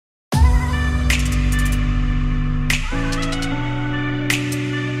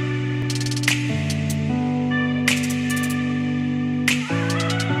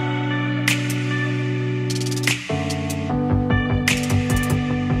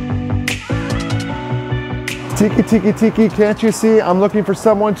Tiki, tiki, tiki, can't you see? I'm looking for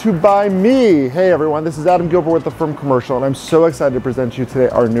someone to buy me. Hey everyone, this is Adam Gilbert with the Firm Commercial, and I'm so excited to present you today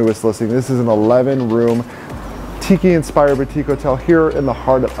our newest listing. This is an 11-room Tiki-inspired boutique hotel here in the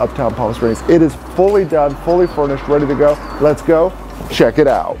heart of Uptown Palm Springs. It is fully done, fully furnished, ready to go. Let's go check it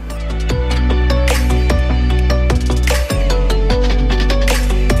out.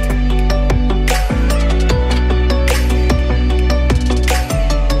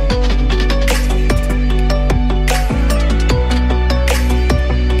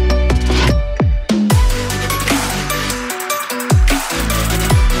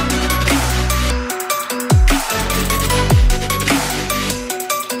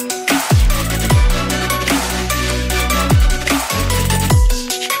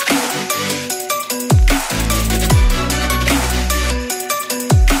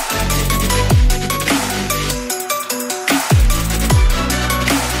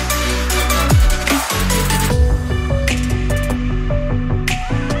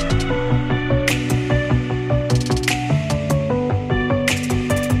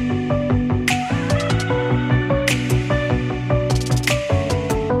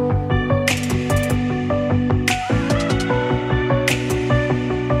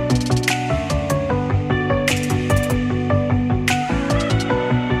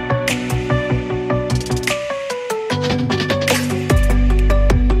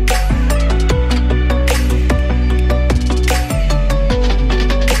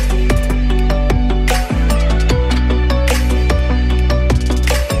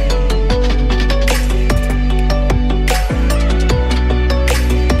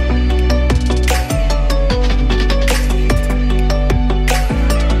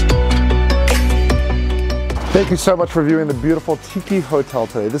 Thank you so much for viewing the beautiful Tiki Hotel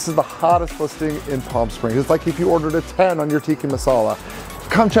today. This is the hottest listing in Palm Springs. It's like if you ordered a 10 on your Tiki Masala.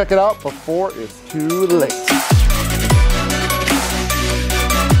 Come check it out before it's too late.